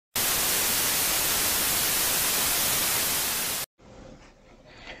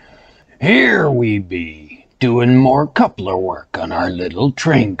Here we be, doing more coupler work on our little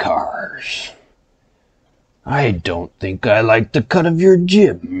train cars. I don't think I like the cut of your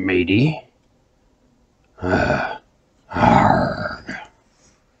jib, matey. Arrgh.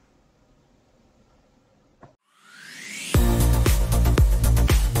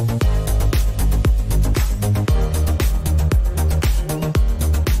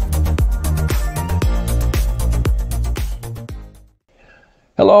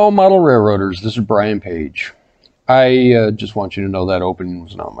 Hello, model railroaders. This is Brian Page. I just want you to know that opening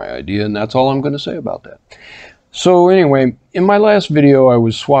was not my idea, and that's all I'm going to say about that. So anyway, in my last video, I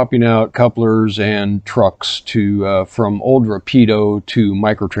was swapping out couplers and trucks to from old Rapido to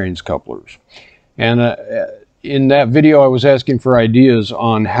Microtrains couplers. And in that video, I was asking for ideas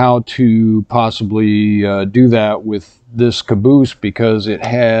on how to possibly do that with this caboose because it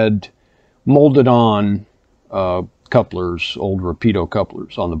had molded on couplers, old Rapido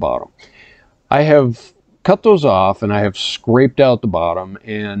couplers on the bottom. I have cut those off and I have scraped out the bottom,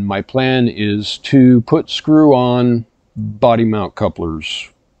 and my plan is to put screw-on body mount couplers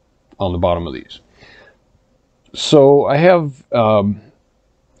on the bottom of these. So I have,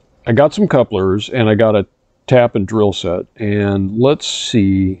 I got some couplers and I got a tap and drill set, and let's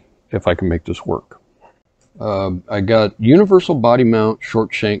see if I can make this work. I got universal body mount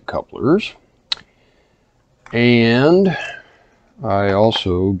short shank couplers. And I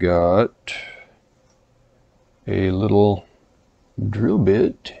also got a little drill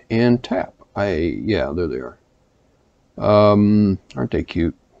bit and tap. Yeah, there they are. Aren't they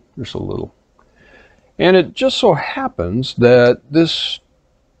cute? They're so little. And it just so happens that this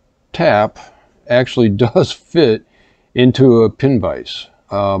tap actually does fit into a pin vise.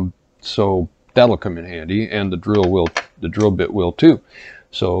 So that'll come in handy, and the drill bit will too.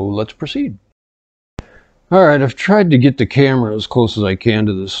 So let's proceed. Alright, I've tried to get the camera as close as I can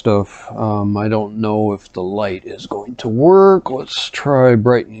to this stuff. I don't know if the light is going to work. Let's try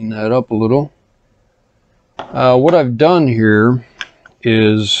brightening that up a little. What I've done here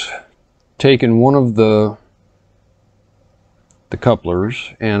is taken one of the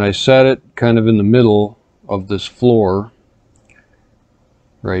couplers and I set it kind of in the middle of this floor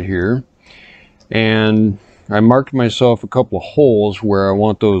right here. And I marked myself a couple of holes where I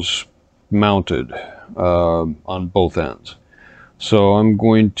want those mounted on both ends. So I'm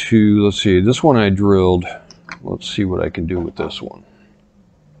going to, let's see, this one I drilled. Let's see what I can do with this one.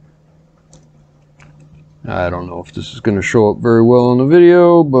 I don't know if this is going to show up very well in the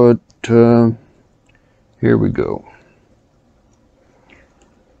video, but here we go.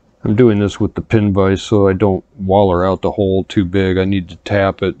 I'm doing this with the pin vise so I don't waller out the hole too big. I need to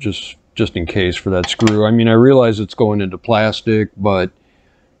tap it just in case for that screw. I mean, I realize it's going into plastic, but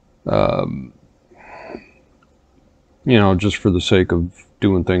you know, just for the sake of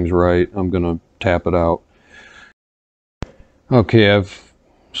doing things right, I'm gonna tap it out. Okay, I've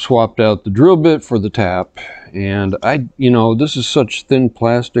swapped out the drill bit for the tap, and you know, this is such thin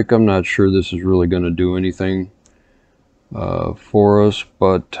plastic, I'm not sure this is really gonna do anything for us,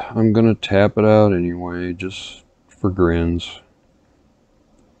 but I'm gonna tap it out anyway, just for grins,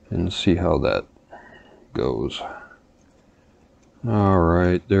 and see how that goes. All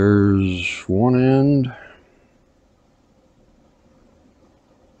right, there's one end.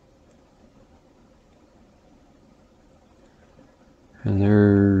 And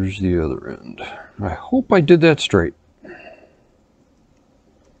there's the other end. I hope I did that straight.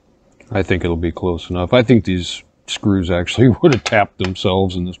 I think it'll be close enough. I think these screws actually would have tapped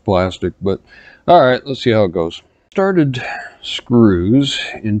themselves in this plastic, but all right, let's see how it goes. Started screws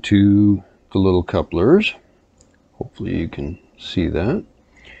into the little couplers. Hopefully you can see that.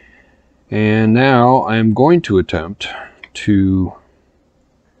 And now I'm going to attempt to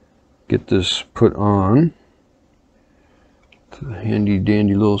get this put on the handy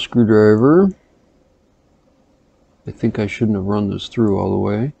dandy little screwdriver. I think I shouldn't have run this through all the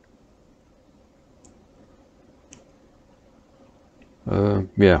way.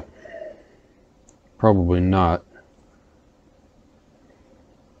 Yeah, probably not.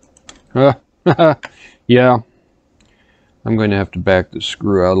 Yeah, I'm going to have to back the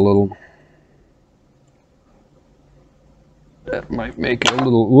screw out a little. That might make it a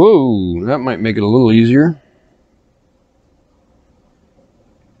little, whoa, that might make it a little easier.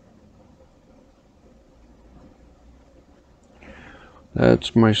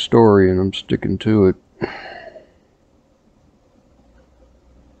 That's my story, and I'm sticking to it.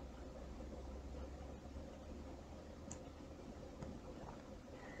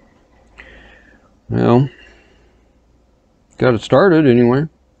 Well, got it started anyway.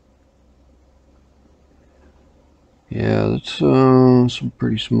 Yeah, that's some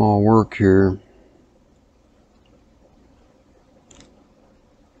pretty small work here.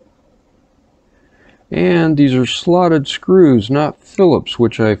 And these are slotted screws, not Phillips,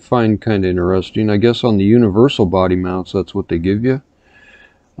 which I find kind of interesting. I guess on the universal body mounts, that's what they give you.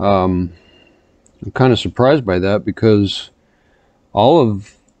 I'm kind of surprised by that because all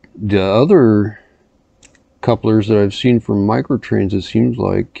of the other couplers that I've seen from Microtrains, it seems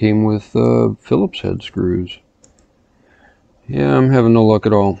like, came with Phillips head screws. Yeah, I'm having no luck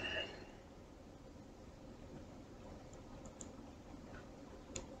at all.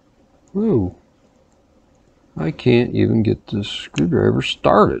 Ooh. I can't even get this screwdriver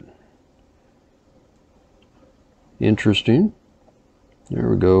started. Interesting. There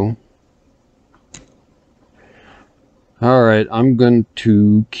we go. Alright, I'm going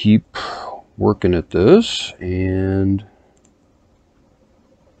to keep working at this, and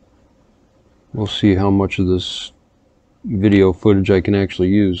we'll see how much of this video footage I can actually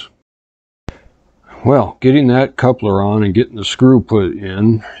use. Well, getting that coupler on and getting the screw put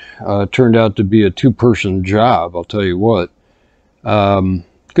in turned out to be a two-person job, I'll tell you what.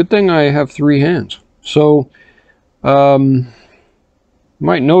 Good thing I have 3 hands. So,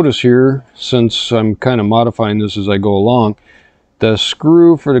 might notice here, since I'm kind of modifying this as I go along, the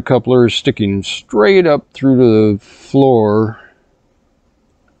screw for the coupler is sticking straight up through the floor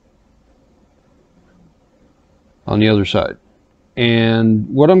on the other side. And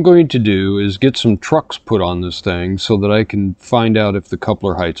what I'm going to do is get some trucks put on this thing so that I can find out if the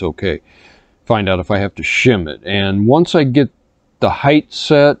coupler height's okay. Find out if I have to shim it. And once I get the height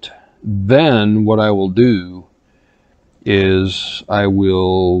set, then what I will do is I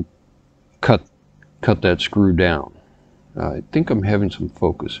will cut that screw down. I think I'm having some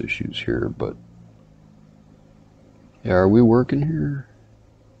focus issues here, but yeah, are we working here?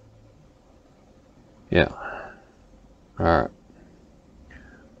 Yeah. All right.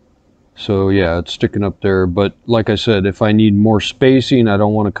 So yeah, it's sticking up there, but like I said, if I need more spacing, I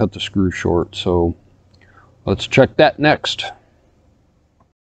don't want to cut the screw short, so let's check that next.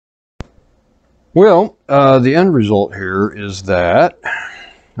 Well, the end result here is that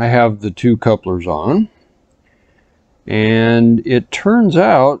I have the 2 couplers on, and it turns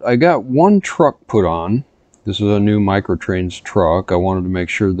out I got 1 truck put on. This is a new Microtrains truck. I wanted to make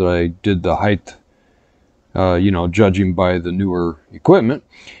sure that I did the height, you know, judging by the newer equipment.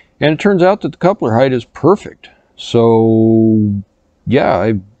 And it turns out that the coupler height is perfect. So,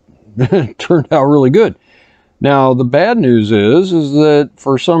 yeah, it turned out really good. Now, the bad news is that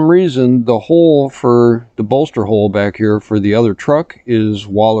for some reason, the hole for the bolster hole back here for the other truck is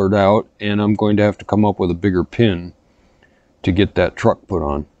wallered out, and I'm going to have to come up with a bigger pin to get that truck put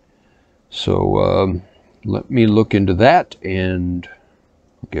on. So, let me look into that, and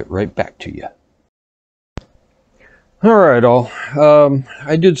I'll get right back to you. Alright all,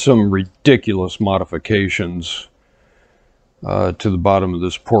 I did some ridiculous modifications to the bottom of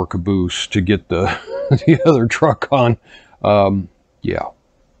this poor caboose to get the, the other truck on. Yeah,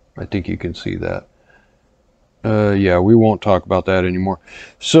 I think you can see that. Yeah, we won't talk about that anymore.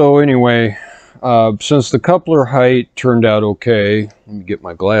 So anyway, since the coupler height turned out okay, let me get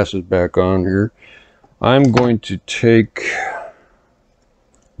my glasses back on here. I'm going to take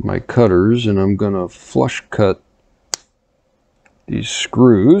my cutters and I'm going to flush cut these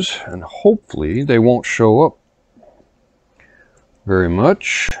screws, and hopefully they won't show up very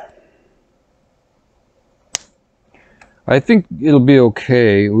much. I think it'll be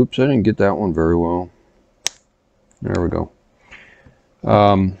okay. Oops, I didn't get that one very well. There we go.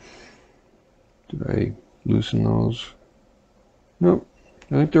 Did I loosen those? Nope,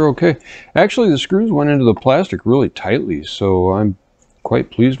 I think they're okay. Actually, the screws went into the plastic really tightly, so I'm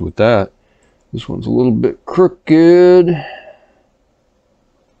quite pleased with that. This one's a little bit crooked,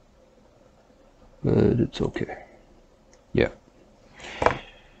 but it's okay. Yeah.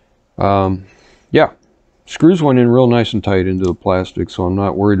 Yeah. Screws went in real nice and tight into the plastic, so I'm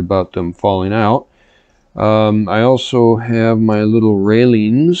not worried about them falling out. I also have my little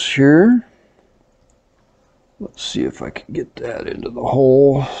railings here. Let's see if I can get that into the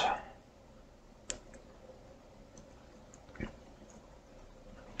hole.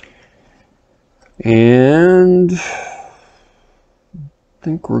 And I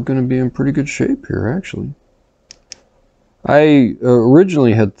think we're going to be in pretty good shape here, actually. I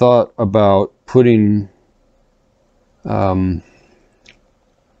originally had thought about putting yeah,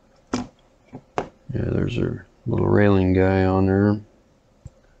 there's a little railing guy on there.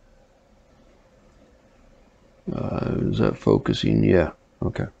 Is that focusing? Yeah,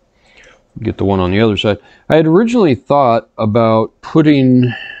 okay. Get the one on the other side. I had originally thought about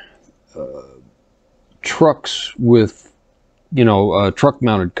putting trucks with, you know, truck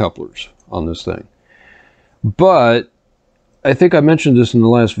mounted couplers on this thing. But I think I mentioned this in the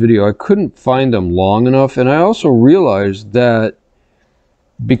last video, I couldn't find them long enough, and I also realized that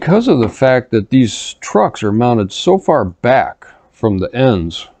because of the fact that these trucks are mounted so far back from the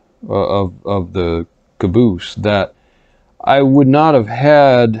ends of the caboose, that I would not have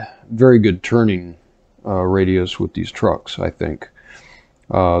had very good turning radius with these trucks, I think.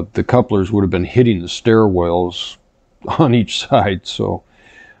 The couplers would have been hitting the stairwells on each side, so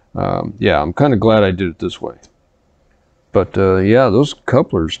yeah, I'm kind of glad I did it this way. But yeah, those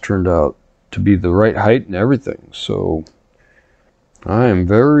couplers turned out to be the right height and everything, so I am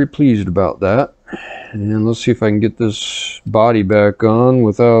very pleased about that. And let's see if I can get this body back on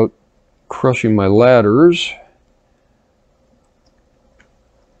without crushing my ladders.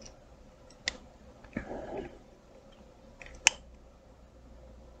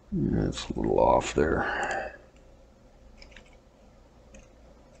 That's a little off there.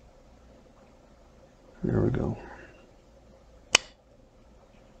 There we go.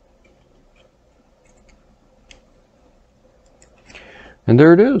 And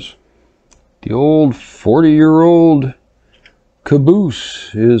there it is. The old 40-year-old caboose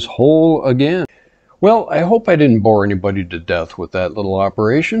is whole again. Well, I hope I didn't bore anybody to death with that little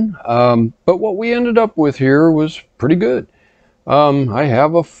operation. But what we ended up with here was pretty good. I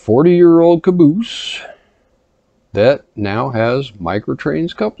have a 40-year-old caboose that now has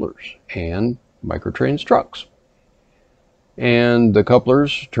Microtrains couplers and Microtrains trucks. And the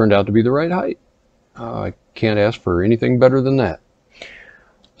couplers turned out to be the right height. I can't ask for anything better than that.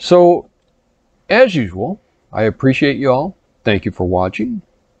 So, as usual, I appreciate you all. Thank you for watching.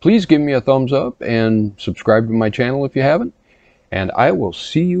 Please give me a thumbs up and subscribe to my channel if you haven't. And I will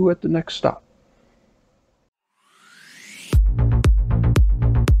see you at the next stop.